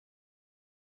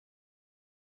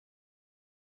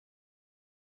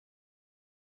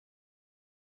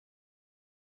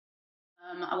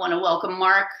I want to welcome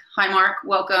Mark. Hi, Mark.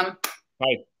 Welcome.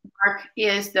 Hi. Mark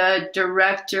is the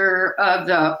director of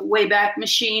the Wayback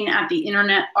Machine at the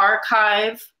Internet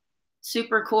Archive.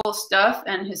 Super cool stuff,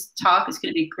 and his talk is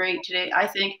going to be great today. I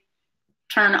think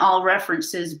turn all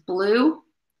references blue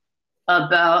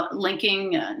about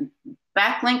linking and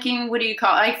backlinking. What do you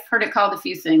call? I've heard it called a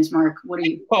few things. Mark, what do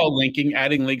you Oh, linking,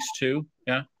 adding links to.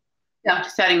 Yeah. Yeah,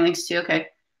 just adding links to. Okay.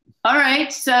 All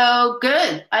right. So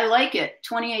good. I like it.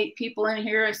 28 people in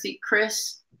here. I see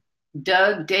Chris,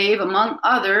 Doug, Dave, among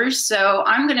others. So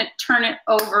I'm going to turn it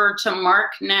over to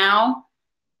Mark now,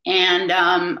 and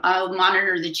I'll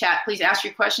monitor the chat. Please ask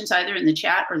your questions either in the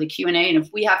chat or the Q&A. And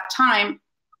if we have time,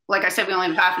 like I said, we only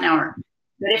have half an hour.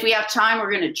 But if we have time,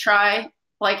 we're going to try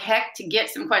like heck to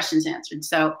get some questions answered.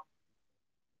 So,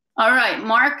 all right,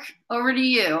 Mark, over to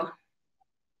you.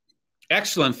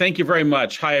 Excellent. Thank you very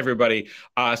much. Hi, everybody.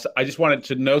 So I just wanted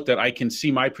to note that I can see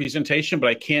my presentation, but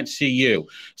I can't see you.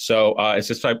 So it's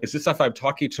just if I'm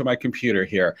talking to my computer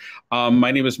here.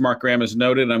 My name is Mark Graham, as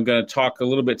noted. I'm going to talk a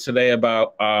little bit today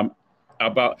about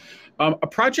a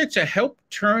project to help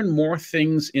turn more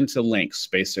things into links.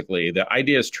 Basically, the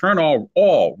idea is turn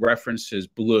all references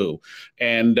blue,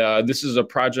 and this is a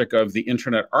project of the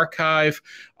Internet Archive.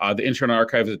 The Internet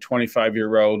Archive is a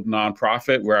 25-year-old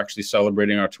nonprofit. We're actually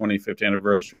celebrating our 25th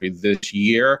anniversary this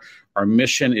year. Our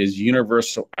mission is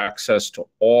universal access to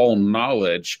all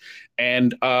knowledge,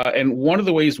 and one of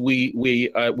the ways we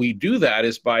do that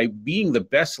is by being the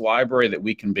best library that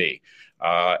we can be.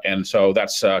 And so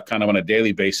that's kind of on a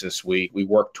daily basis we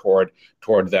work toward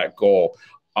that goal.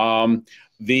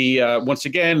 Once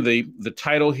again, the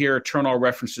title here, Turn All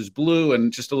References Blue,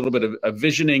 and just a little bit of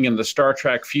visioning in the Star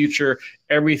Trek future.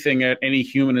 Everything that any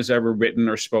human has ever written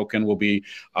or spoken will be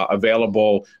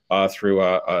available through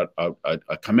a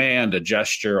command, a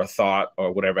gesture, a thought,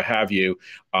 or whatever have you.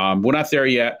 We're not there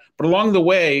yet, but along the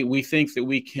way, we think that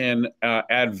we can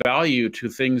add value to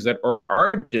things that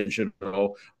are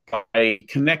digital by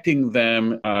connecting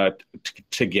them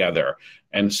together.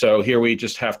 And so here we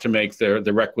just have to make the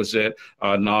requisite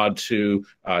nod to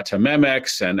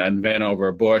Memex and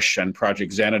Vannevar Bush and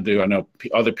Project Xanadu. I know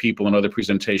other people in other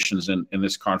presentations in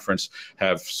this conference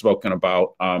have spoken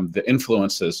about the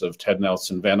influences of Ted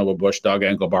Nelson, Vannevar Bush, Doug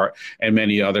Engelbart, and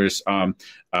many others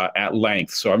at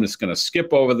length. So I'm just going to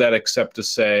skip over that, except to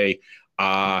say,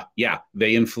 yeah,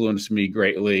 they influenced me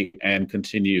greatly and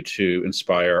continue to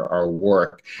inspire our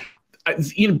work. I'm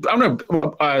going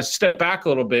to step back a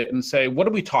little bit and say, what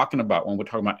are we talking about when we're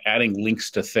talking about adding links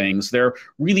to things? There are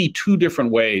really two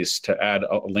different ways to add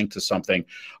a link to something.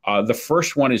 The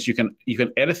first one is you can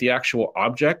edit the actual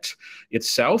object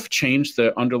itself, change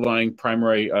the underlying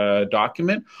primary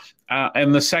document.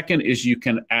 And the second is you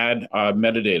can add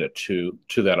metadata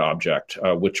to that object,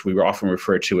 which we often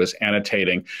refer to as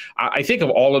annotating. I think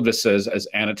of all of this as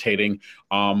annotating,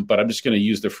 but I'm just going to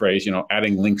use the phrase,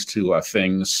 adding links to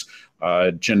things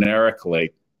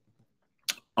generically.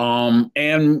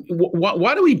 And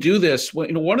why do we do this?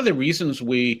 Well, one of the reasons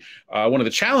one of the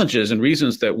challenges and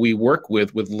reasons that we work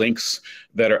with links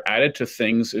that are added to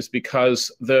things is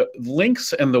because the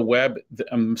links and the web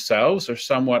themselves are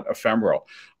somewhat ephemeral.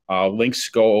 Links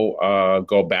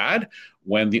go bad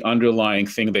when the underlying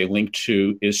thing they link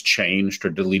to is changed or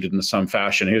deleted in some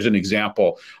fashion. Here's an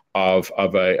example of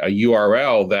a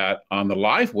URL that on the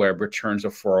live web returns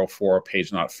a 404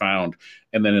 page not found,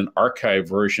 and then an archive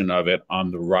version of it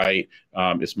on the right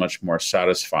is much more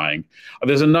satisfying.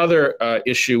 There's another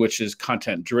issue, which is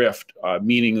content drift,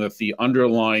 meaning that the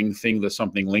underlying thing that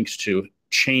something links to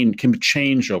can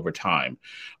change over time.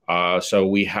 So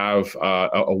we have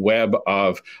a web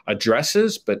of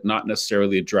addresses, but not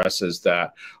necessarily addresses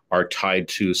that are tied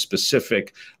to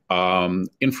specific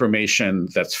information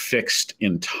that's fixed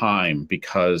in time,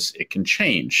 because it can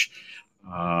change.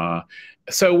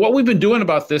 So what we've been doing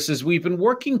about this is we've been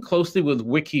working closely with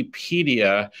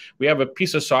Wikipedia. We have a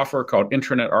piece of software called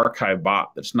Internet Archive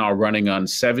Bot that's now running on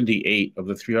 78 of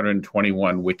the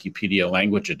 321 Wikipedia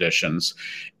language editions.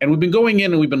 And we've been going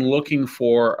in and we've been looking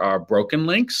for broken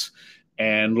links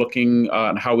and looking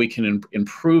on how we can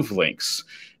improve links.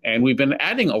 And we've been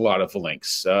adding a lot of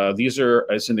links. These are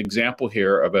as an example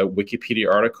here of a Wikipedia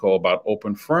article about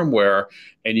open firmware.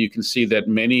 And you can see that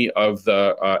many of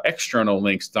the external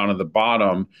links down at the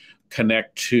bottom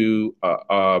connect to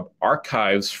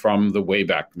archives from the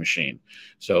Wayback Machine.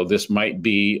 So this might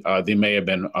be, they may have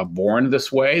been born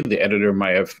this way. The editor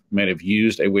might have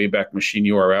used a Wayback Machine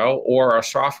URL, or our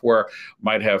software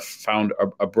might have found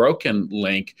a broken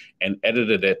link and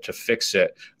edited it to fix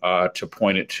it, to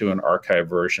point it to an archive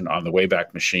version on the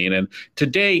Wayback Machine. And to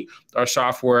date, our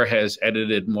software has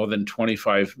edited more than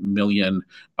 25 million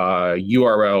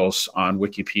URLs on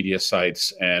Wikipedia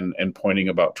sites, and pointing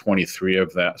about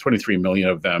 23 million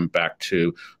of them back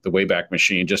to the Wayback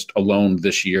Machine. Just alone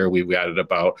this year, we've added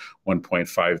about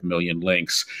 1.5 million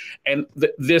links. And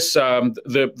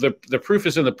the proof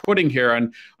is in the pudding here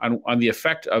on the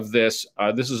effect of this.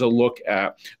 This is a look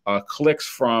at clicks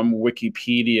from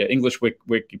Wikipedia, English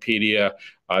Wikipedia,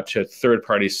 to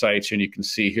third-party sites, and you can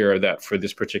see here that for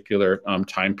this particular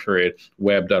time period,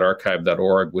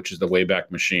 web.archive.org, which is the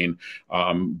Wayback Machine,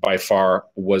 by far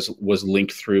was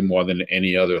linked through more than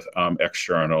any other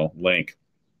external link.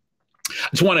 I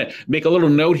just want to make a little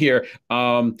note here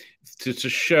to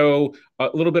show a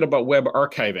little bit about web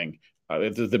archiving.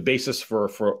 The basis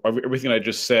for everything I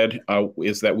just said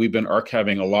is that we've been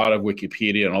archiving a lot of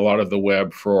Wikipedia and a lot of the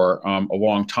web for a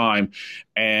long time.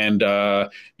 And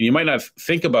you might not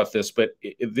think about this, but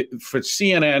for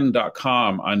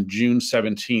CNN.com on June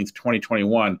 17th,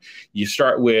 2021, you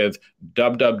start with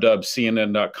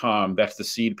www.cnn.com. That's the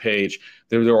seed page.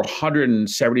 There were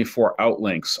 174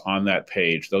 outlinks on that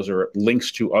page. Those are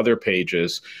links to other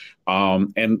pages.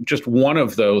 And just one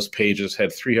of those pages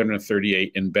had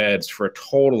 338 embeds for a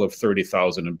total of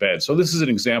 30,000 embeds. So this is an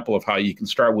example of how you can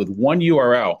start with one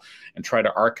URL and try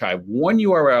to archive one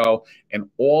URL and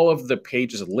all of the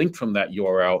pages linked from that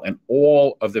URL and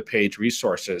all of the page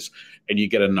resources, and you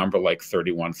get a number like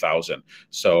 31,000.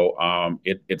 So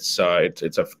it's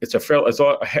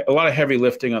a lot of heavy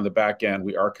lifting on the back end.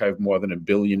 We archive more than 1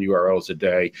 billion URLs a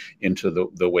day into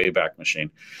the Wayback Machine.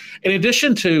 In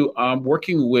addition to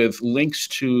working with links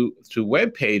to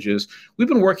web pages, we've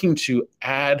been working to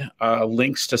add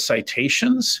links to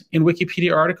citations in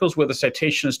Wikipedia articles where the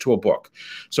citation is to a book.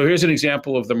 So here's an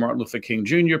example of the Martin Luther King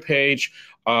Jr. page.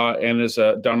 And there's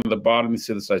down at the bottom, you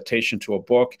see the citation to a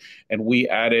book, and we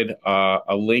added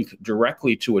a link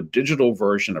directly to a digital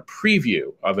version, a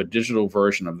preview of a digital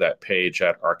version of that page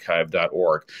at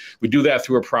archive.org. We do that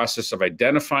through a process of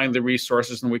identifying the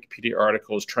resources in the Wikipedia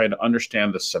articles, trying to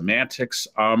understand the semantics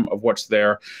of what's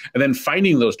there, and then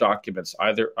finding those documents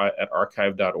either at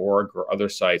archive.org or other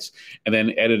sites, and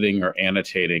then editing or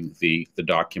annotating the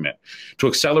document. To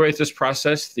accelerate this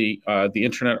process, the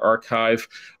Internet Archive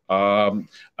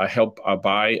helped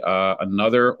buy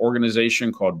another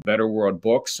organization called Better World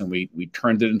Books, and we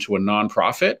turned it into a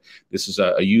nonprofit. This is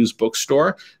a used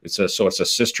bookstore. So it's a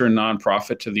sister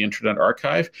nonprofit to the Internet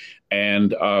Archive,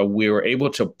 and we were able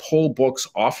to pull books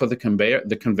off of the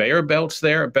conveyor belts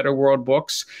there at Better World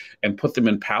Books and put them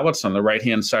in pallets. On the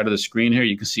right-hand side of the screen here,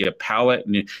 you can see a pallet,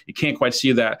 and you can't quite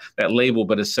see that label,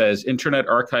 but it says Internet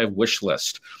Archive Wish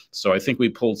List. So I think we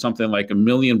pulled something like 1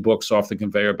 million books off the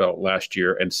conveyor belt last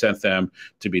year and sent them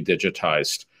to be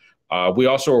digitized. We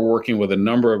also are working with a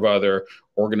number of other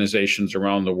organizations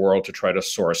around the world to try to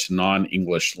source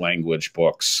non-English language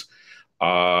books.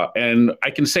 And I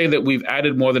can say that we've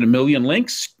added more than 1 million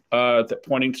links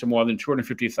pointing to more than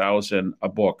 250,000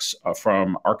 books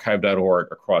from archive.org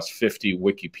across 50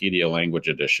 Wikipedia language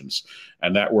editions.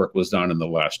 And that work was done in the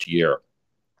last year.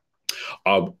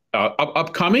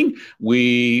 Upcoming,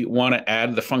 we want to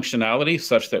add the functionality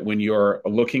such that when you're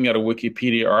looking at a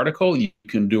Wikipedia article, you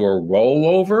can do a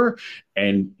rollover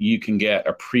and you can get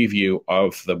a preview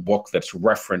of the book that's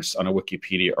referenced on a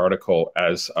Wikipedia article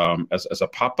as a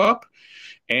pop-up.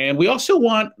 And we also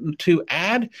want to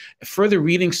add further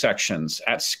reading sections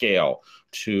at scale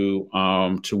to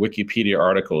Wikipedia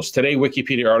articles. Today,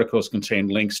 Wikipedia articles contain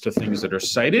links to things that are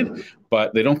cited,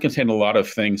 but they don't contain a lot of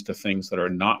things to things that are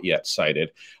not yet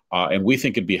cited. And we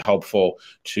think it'd be helpful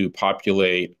to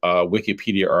populate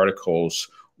Wikipedia articles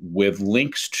with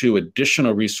links to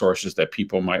additional resources that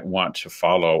people might want to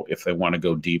follow if they want to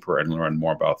go deeper and learn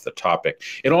more about the topic.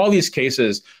 In all these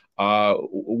cases,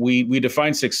 we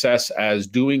define success as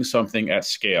doing something at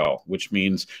scale, which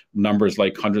means numbers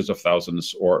like hundreds of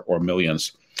thousands or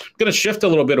millions. I'm going to shift a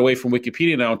little bit away from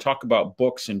Wikipedia now and talk about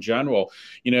books in general.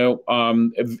 You know,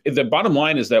 the bottom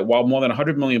line is that while more than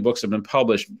 100 million books have been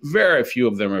published, very few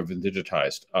of them have been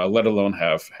digitized, let alone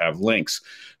have links.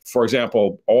 For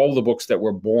example, all the books that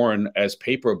were born as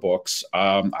paper books,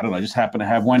 I don't know, I just happen to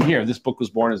have one here. This book was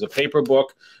born as a paper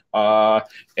book,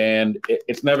 and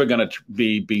it's never going to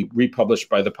be republished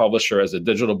by the publisher as a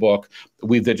digital book.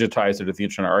 We've digitized it at the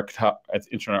Internet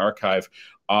Archive.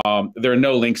 There are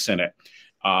no links in it.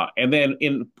 And then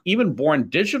in even born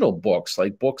digital books,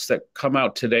 like books that come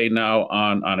out today now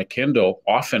on a Kindle,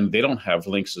 often they don't have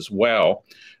links as well.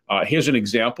 Here's an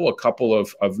example, a couple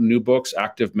of new books,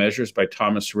 Active Measures by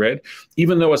Thomas Rid.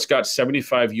 Even though it's got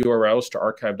 75 URLs to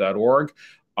archive.org,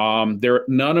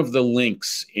 none of the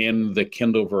links in the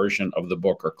Kindle version of the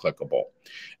book are clickable.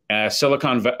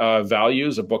 Silicon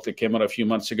Values, a book that came out a few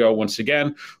months ago, once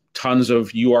again, tons of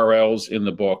URLs in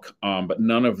the book, but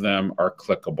none of them are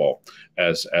clickable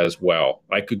as well.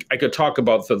 I could talk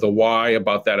about the why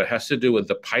about that. It has to do with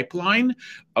the pipeline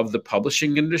of the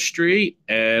publishing industry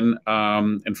and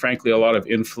frankly a lot of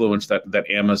influence that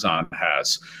Amazon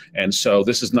has. And so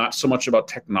this is not so much about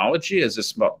technology as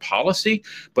it's about policy,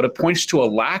 but it points to a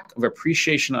lack of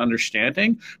appreciation and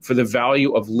understanding for the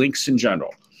value of links in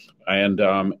general.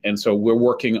 And so we're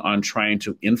working on trying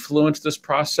to influence this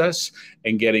process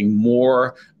and getting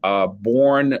more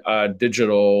born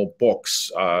digital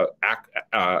books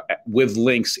with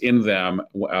links in them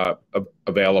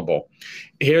available.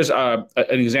 Here's an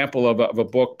example of a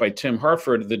book by Tim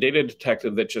Hartford, The Data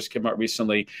Detective, that just came out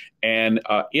recently, and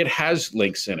it has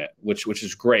links in it, which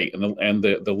is great, and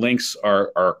the links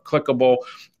are clickable.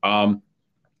 And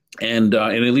in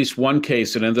at least one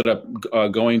case, it ended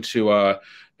up going to a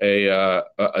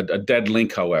dead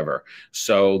link, however.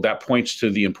 So that points to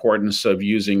the importance of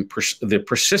using the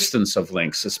persistence of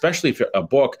links, especially if a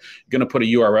book, you're going to put a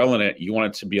URL in it, you want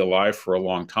it to be alive for a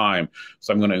long time.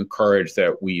 So I'm going to encourage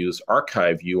that we use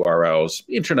archive URLs,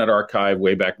 Internet Archive,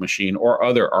 Wayback Machine, or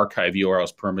other archive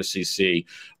URLs, PermaCC,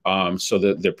 so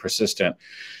that they're persistent.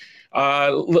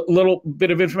 Little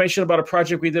bit of information about a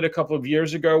project we did a couple of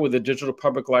years ago with the Digital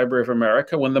Public Library of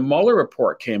America. When the Mueller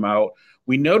report came out,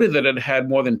 we noted that it had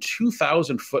more than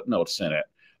 2,000 footnotes in it,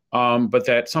 but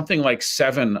that something like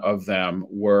 7 of them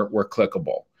were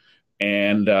clickable.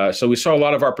 And so we saw a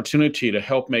lot of opportunity to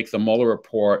help make the Mueller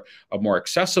report more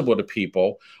accessible to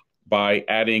people by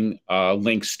adding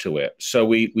links to it. So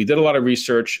we did a lot of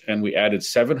research and we added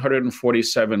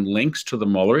 747 links to the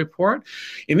Mueller report.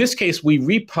 In this case, we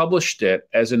republished it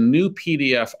as a new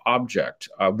PDF object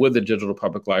with the Digital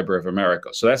Public Library of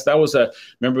America. So that was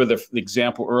remember the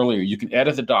example earlier, you can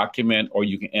edit the document or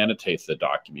you can annotate the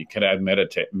document. You can add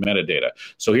metadata.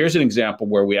 So here's an example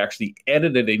where we actually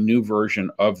edited a new version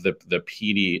of the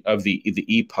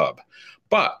EPUB.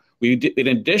 But we did, in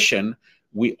addition,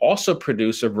 we also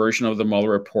produce a version of the Mueller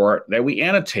report that we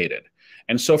annotated.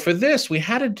 And so for this, we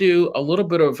had to do a little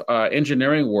bit of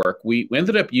engineering work. We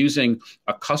ended up using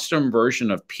a custom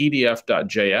version of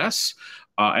PDF.js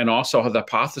and also the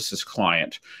Hypothesis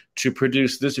client to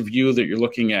produce this view that you're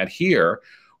looking at here,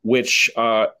 which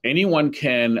anyone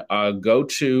can go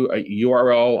to a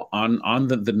URL on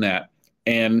the net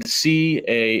and see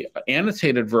a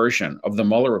annotated version of the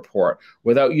Mueller report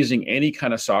without using any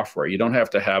kind of software. You don't have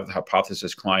to have the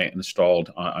Hypothesis client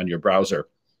installed on your browser.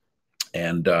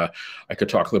 And I could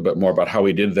talk a little bit more about how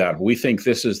we did that. We think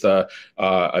this is a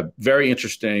very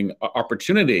interesting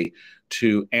opportunity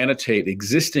to annotate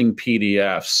existing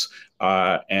PDFs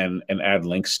and add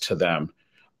links to them.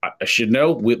 I should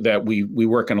note that we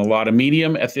work in a lot of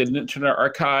medium at the Internet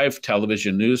Archive,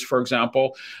 television news, for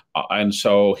example. And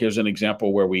so here's an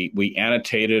example where we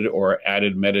annotated or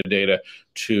added metadata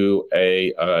to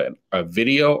a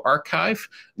video archive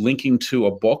linking to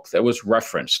a book that was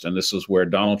referenced. And this is where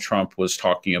Donald Trump was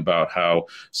talking about how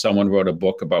someone wrote a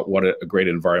book about what a great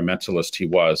environmentalist he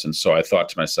was. And so I thought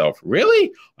to myself,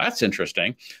 really? That's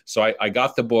interesting. So I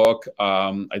got the book,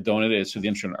 I donated it to the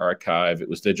Internet Archive, it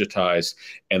was digitized,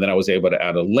 and then I was able to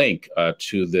add a link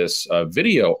to this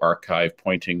video archive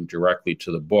pointing directly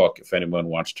to the book. If anyone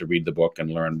wants to read the book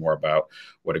and learn more about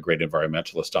what a great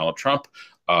environmentalist Donald Trump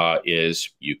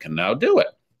is, you can now do it.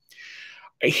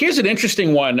 Here's an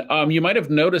interesting one. You might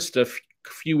have noticed a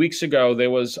few weeks ago,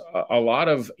 there was a lot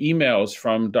of emails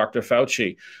from Dr.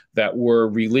 Fauci that were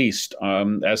released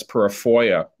as per a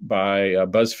FOIA by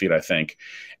BuzzFeed, I think.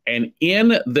 And in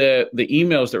the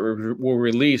emails that were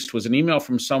released was an email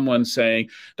from someone saying,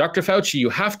 Dr. Fauci, you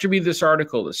have to read this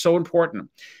article. It's so important.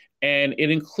 And it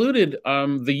included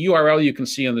the URL you can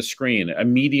see on the screen, a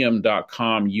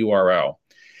medium.com URL.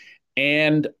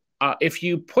 And if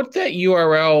you put that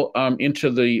URL into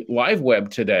the live web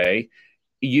today,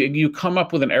 you come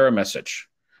up with an error message.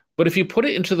 But if you put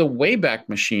it into the Wayback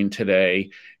Machine today,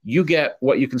 you get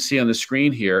what you can see on the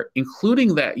screen here,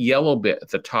 including that yellow bit at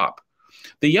the top.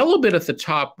 The yellow bit at the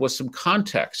top was some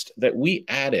context that we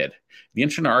added. The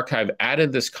Internet Archive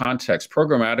added this context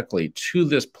programmatically to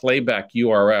this playback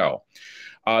URL,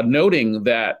 noting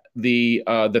that the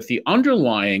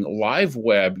underlying live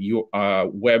web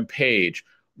web page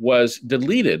was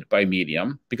deleted by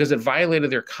Medium because it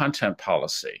violated their content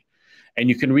policy. And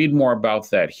you can read more about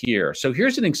that here. So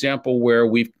here's an example where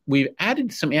we've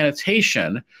added some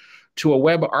annotation to a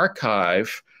web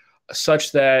archive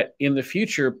such that in the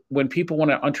future, when people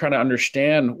want to try to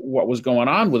understand what was going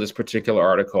on with this particular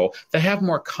article, they have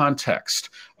more context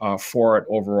for it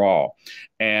overall.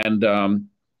 And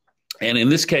in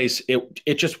this case,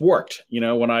 it just worked. You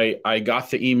know, when I got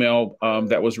the email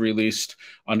that was released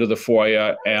under the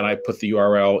FOIA, and I put the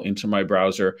URL into my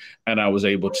browser, and I was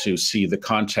able to see the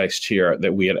context here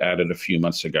that we had added a few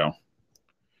months ago.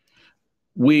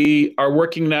 We are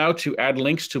working now to add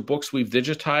links to books we've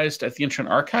digitized at the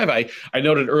Internet Archive. I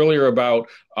noted earlier about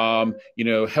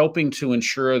helping to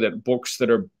ensure that books that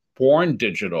are born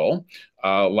digital,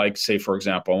 like say, for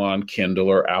example, on Kindle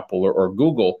or Apple or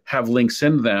Google, have links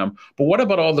in them. But what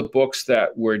about all the books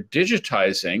that we're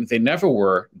digitizing? They never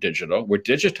were digital. We're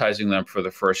digitizing them for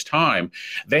the first time.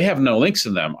 They have no links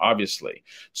in them, obviously.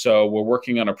 So we're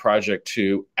working on a project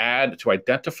to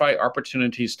identify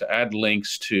opportunities to add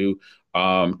links to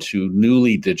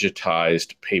newly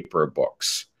digitized paper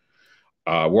books.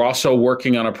 We're also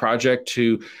working on a project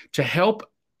to help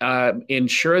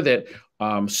ensure that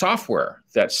software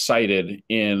that's cited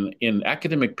in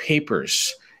academic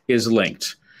papers is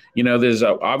linked. You know, there's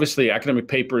obviously academic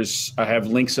papers have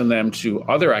links in them to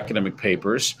other academic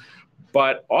papers,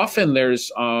 but often they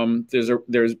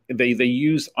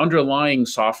use underlying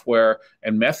software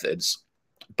and methods,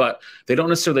 but they don't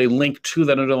necessarily link to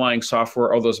that underlying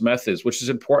software or those methods, which is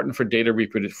important for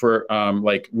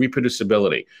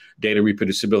reproducibility, data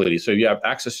reproducibility. So you have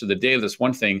access to the data, that's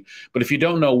one thing, but if you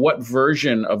don't know what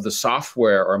version of the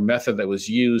software or method that was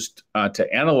used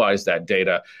to analyze that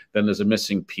data, then there's a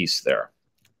missing piece there.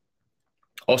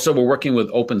 Also, we're working with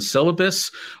Open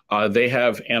Syllabus. They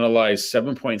have analyzed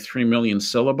 7.3 million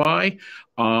syllabi,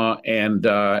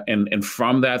 and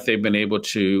from that, they've been able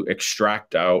to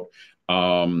extract out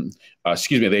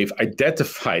they've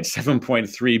identified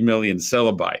 7.3 million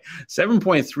syllabi,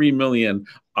 7.3 million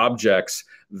objects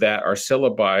that are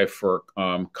syllabi for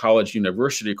college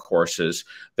university courses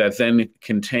that then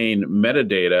contain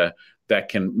metadata that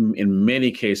can, in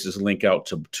many cases, link out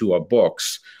to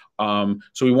books. So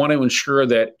we want to ensure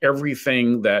that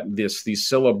everything that these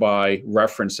syllabi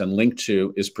reference and link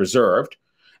to is preserved,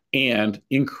 and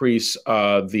increase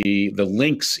the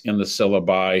links in the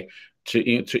syllabi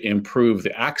to improve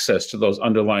the access to those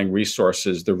underlying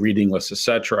resources, the reading lists, et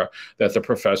cetera, that the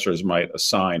professors might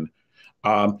assign.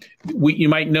 You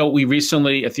might know we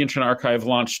recently at the Internet Archive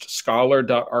launched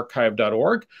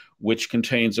scholar.archive.org, which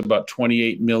contains about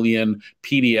 28 million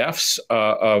PDFs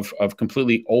of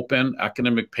completely open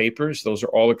academic papers. Those are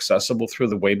all accessible through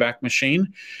the Wayback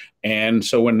Machine. And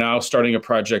so we're now starting a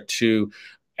project to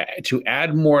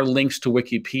add more links to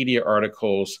Wikipedia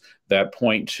articles that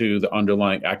point to the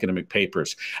underlying academic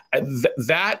papers.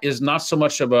 That is not so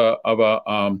much of a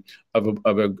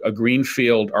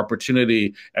greenfield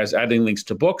opportunity as adding links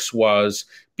to books was,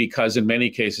 because in many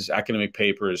cases academic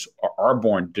papers are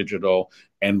born digital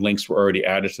and links were already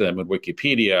added to them in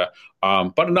Wikipedia,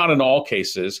 but not in all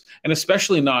cases, and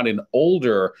especially not in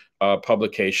older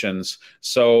publications.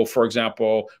 So, for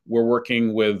example, we're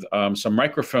working with some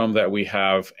microfilm that we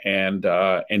have and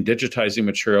digitizing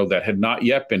material that had not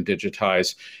yet been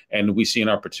digitized, and we see an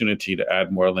opportunity to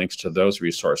add more links to those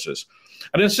resources.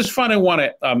 And it's just fun. I want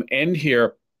to end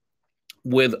here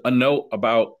with a note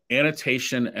about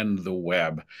annotation and the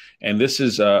web. And this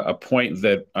is a point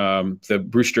that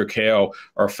Brewster Kahle,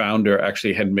 our founder,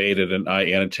 actually had made at an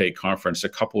iAnnotate conference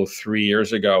 3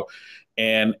 years ago.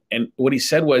 And what he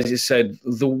said was, he said,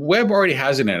 the web already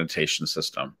has an annotation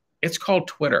system. It's called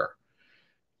Twitter.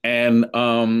 And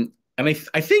I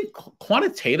think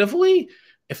quantitatively,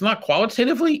 if not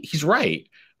qualitatively, he's right.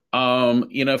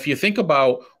 If you think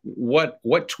about what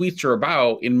tweets are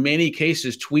about, in many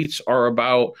cases, tweets are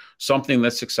about something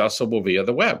that's accessible via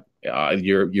the web.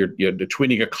 You're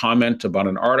tweeting a comment about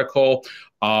an article,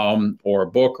 or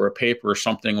a book or a paper or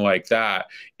something like that.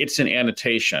 It's an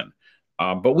annotation.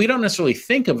 But we don't necessarily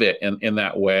think of it in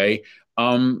that way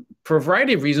for a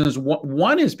variety of reasons.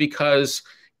 One is because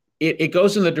it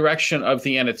goes in the direction of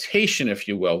the annotation, if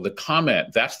you will, the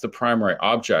comment. That's the primary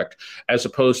object, as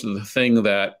opposed to the thing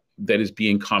that is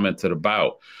being commented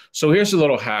about. So here's a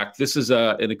little hack. This is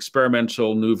an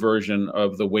experimental new version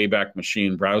of the Wayback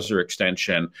Machine browser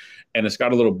extension, and it's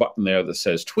got a little button there that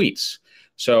says tweets.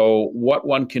 So what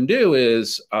one can do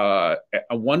is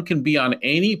one can be on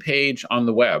any page on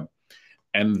the web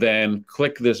and then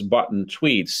click this button,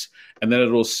 tweets, and then it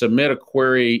will submit a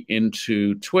query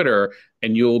into Twitter,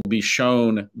 and you'll be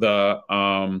shown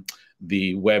the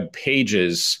web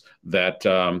pages that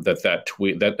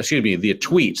tweet, that, excuse me, the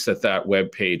tweets that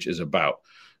web page is about.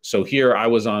 So here I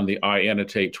was on the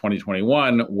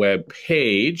ianno21 web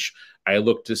page. I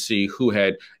looked to see who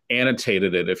had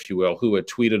annotated it, if you will, who had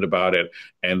tweeted about it,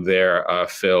 and there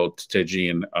Phil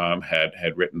Tejin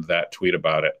had written that tweet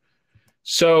about it.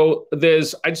 So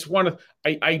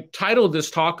I titled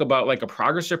this talk about like a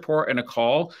progress report and a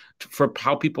call for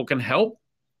how people can help.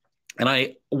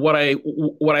 And what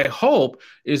I hope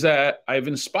is that I've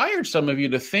inspired some of you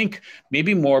to think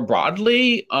maybe more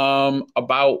broadly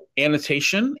about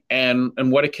annotation and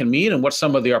what it can mean and what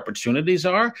some of the opportunities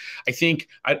are. I think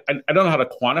I don't know how to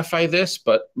quantify this,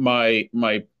 but my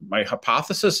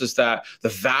hypothesis is that the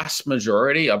vast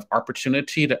majority of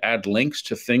opportunity to add links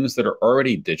to things that are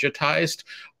already digitized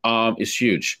is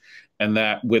huge. And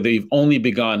that we've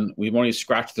only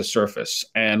scratched the surface.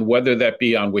 And whether that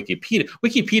be on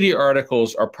Wikipedia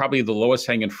articles are probably the lowest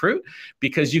hanging fruit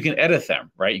because you can edit them,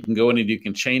 right? You can go in and you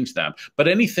can change them. But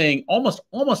anything,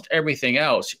 almost everything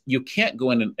else, you can't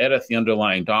go in and edit the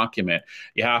underlying document.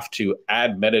 You have to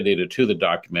add metadata to the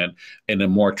document in a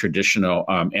more traditional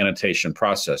annotation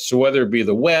process. So whether it be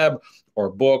the web, or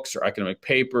books or academic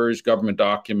papers, government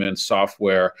documents,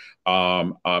 software,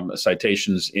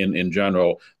 citations in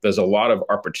general, there's a lot of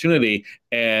opportunity.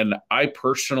 And I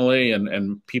personally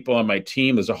and people on my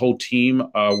team, there's a whole team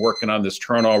working on this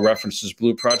Turn All References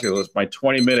Blue project. It was my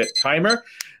 20-minute timer.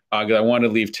 I want to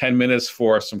leave 10 minutes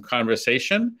for some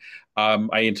conversation.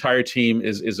 My entire team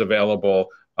is available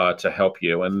to help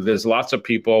you. And there's lots of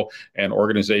people and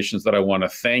organizations that I want to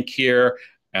thank here,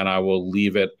 and I will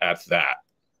leave it at that.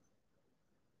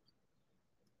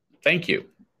 Thank you.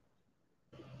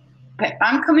 Okay,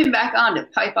 I'm coming back on to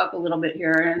pipe up a little bit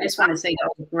here, and I just want to say that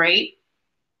was great.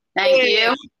 Thank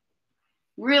you.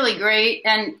 Really great.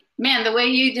 And man, the way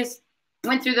you just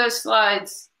went through those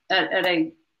slides at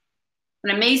an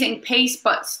amazing pace,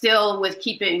 but still with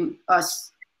keeping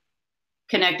us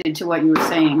connected to what you were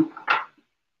saying.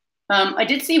 I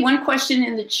did see one question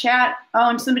in the chat.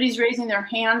 And somebody's raising their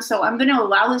hand, so I'm going to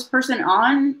allow this person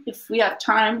on if we have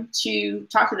time to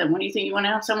talk to them. What do you think? You want to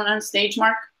have someone on stage,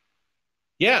 Mark?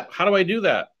 Yeah. How do I do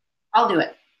that? I'll do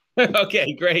it.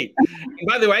 Okay, great. And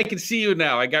by the way, I can see you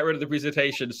now. I got rid of the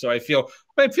presentation, so it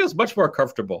feels much more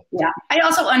comfortable. Yeah. I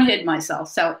also unhid myself.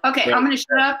 So, okay, great. I'm going to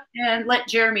shut up and let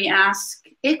Jeremy ask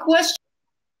a question.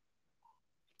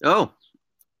 Oh.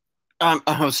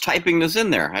 I was typing this in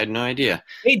there. I had no idea.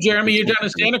 Hey, Jeremy, you're down in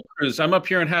Santa Cruz. I'm up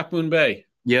here in Half Moon Bay.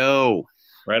 Yo.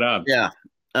 Right on. Yeah.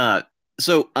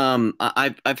 So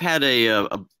I've had a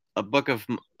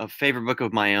favorite book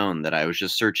of my own that I was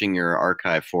just searching your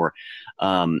archive for,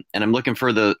 and I'm looking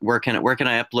for where can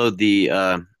I upload the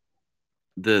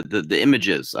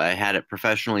images? I had it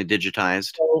professionally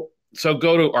digitized. So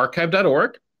go to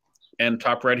archive.org, and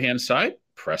top right hand side,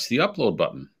 press the upload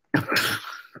button.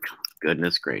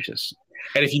 Goodness gracious.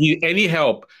 And if you need any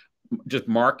help, just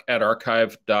mark at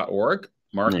archive.org.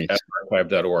 Mark at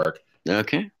archive.org.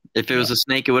 Okay. If it was a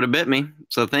snake, it would have bit me.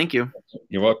 So thank you.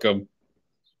 You're welcome.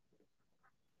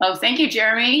 Oh, thank you,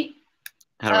 Jeremy.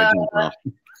 How do I do it off?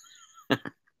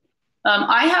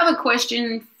 I have a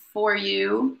question for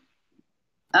you,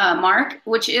 Mark,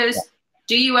 which is,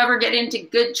 do you ever get into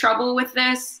good trouble with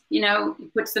this? You know, you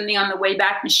put something on the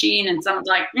Wayback Machine and someone's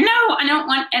like, no, I don't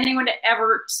want anyone to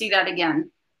ever see that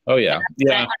again. Oh, yeah.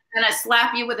 Yeah. And I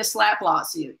slap you with a slap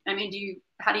lawsuit. I mean,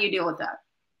 how do you deal with that?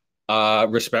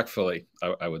 Respectfully,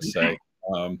 I would say.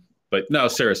 But no,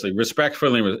 seriously,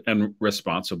 respectfully and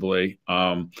responsibly.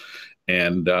 That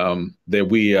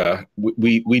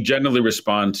we generally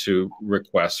respond to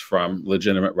requests from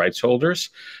legitimate rights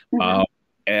holders. Mm-hmm.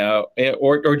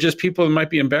 Or just people who might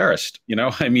be embarrassed, you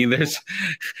know. I mean,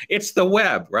 it's the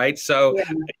web, right? So,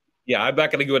 yeah, I'm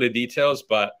not going to go into details,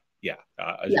 but yeah.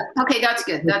 Okay, that's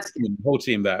good. That's good. The whole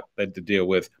team that to deal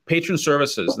with patron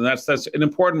services, and that's an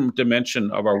important dimension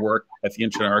of our work at the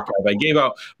Internet Archive. I gave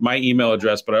out my email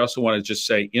address, but I also want to just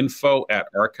say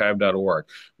info@archive.org.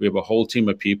 We have a whole team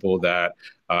of people that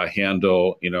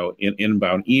handle,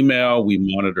 inbound email. We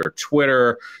monitor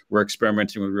Twitter. We're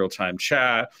experimenting with real-time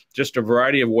chat. Just a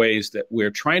variety of ways that we're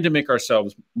trying to make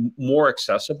ourselves more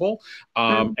accessible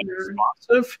and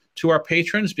responsive to our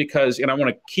patrons. Because, I want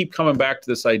to keep coming back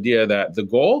to this idea that the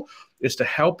goal is to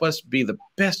help us be the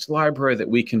best library that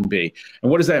we can be. And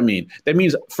what does that mean? That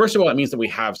means, first of all, it means that we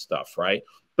have stuff, right?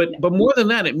 But more than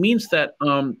that, it means that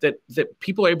that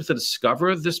people are able to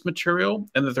discover this material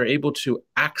and that they're able to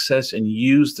access and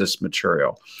use this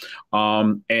material.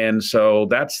 And so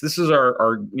this is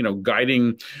our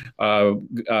guiding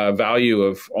value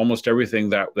of almost everything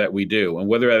that we do. And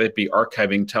whether that be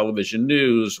archiving television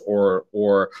news or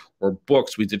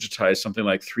books, we digitize something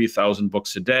like 3,000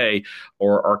 books a day,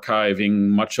 or archiving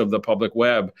much of the public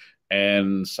web,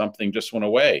 and something just went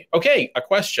away. Okay, a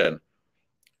question.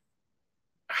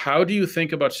 How do you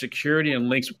think about security and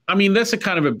links? I mean, that's a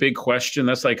kind of a big question.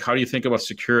 That's like, how do you think about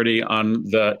security on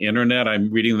the internet?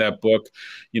 I'm reading that book.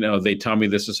 They tell me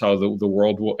this is how the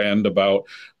world will end, about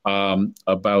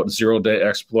zero-day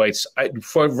exploits.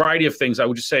 For a variety of things, I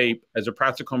would just say, as a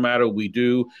practical matter, we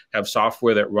do have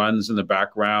software that runs in the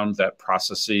background that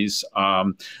processes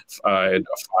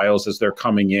files as they're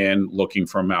coming in, looking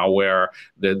for malware.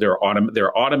 There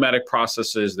are automatic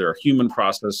processes. There are human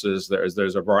processes.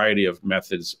 There's a variety of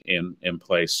methods in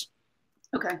place.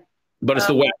 Okay. But it's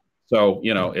the web, so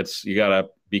you gotta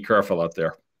be careful out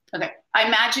there. Okay. I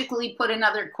magically put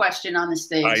another question on the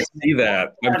stage. I see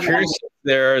that. I'm curious if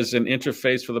there's an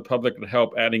interface for the public to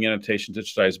help adding annotation to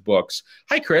digitized books.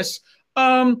 Hi, Chris.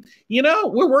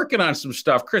 We're working on some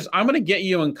stuff. Chris, I'm going to get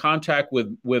you in contact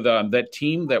with that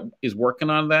team that is working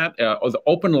on that, the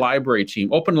Open Library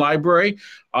team. Open Library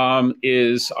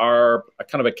is our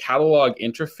kind of a catalog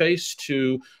interface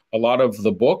to a lot of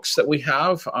the books that we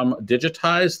have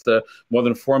digitized, the more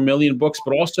than 4 million books,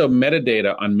 but also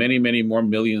metadata on many, many more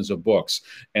millions of books.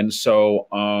 And so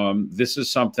this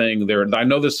is something there. I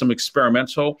know there's some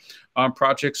experimental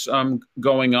projects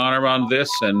going on around this,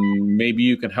 and maybe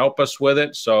you can help us with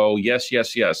it. So yes.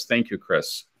 Thank you,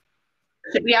 Chris.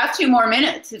 We have 2 more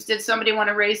minutes. Did somebody want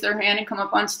to raise their hand and come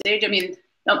up on stage? I mean,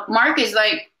 Mark is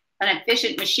like an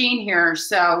efficient machine here.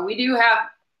 So we do have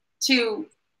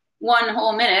 1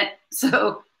 whole minute.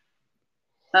 So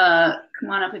come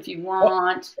on up if you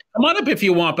want. Come on up if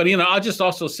you want. But, I'll just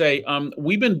also say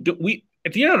we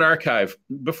at the Internet Archive,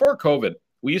 before COVID,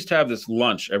 we used to have this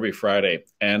lunch every Friday.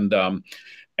 And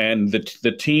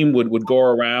the team would go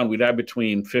around. We'd have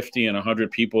between 50 and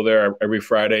 100 people there every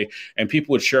Friday. And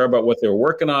people would share about what they were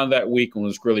working on that week, and it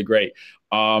was really great.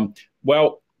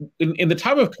 Well, in the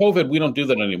time of COVID, we don't do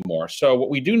that anymore. So what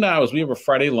we do now is we have a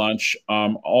Friday lunch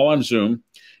all on Zoom.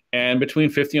 And between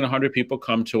 50 and 100 people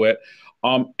come to it.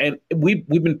 And we've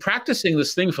been practicing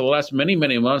this thing for the last many,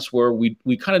 many months, where we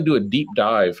kind of do a deep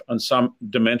dive on some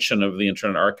dimension of the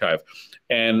Internet Archive.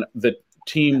 And the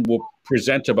team will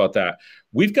present about that.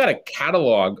 We've got a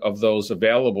catalog of those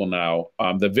available now,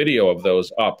 the video of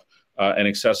those up and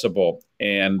accessible.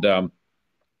 And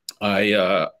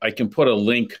I can put a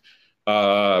link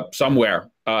somewhere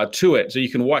to it, so you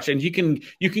can watch, and you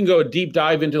can go a deep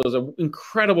dive into it. There's an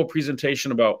incredible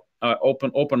presentation about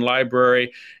open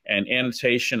library and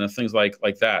annotation and things like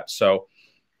that. So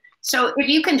if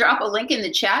you can drop a link in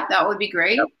the chat, that would be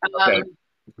great. Yep. Okay.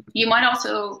 You might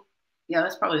also,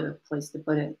 that's probably the place to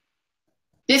put it.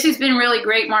 This has been really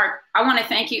great, Mark. I want to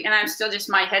thank you, and I'm still just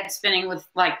my head spinning with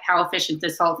like how efficient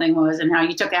this whole thing was, and how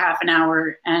you took a half an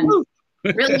hour and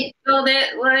really filled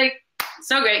it. Like,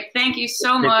 so great. Thank you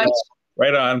so much.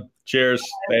 Right on. Cheers.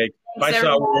 Thanks. Bye,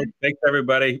 Salwood. Thanks,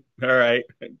 everybody. All right.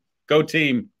 Go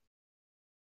team.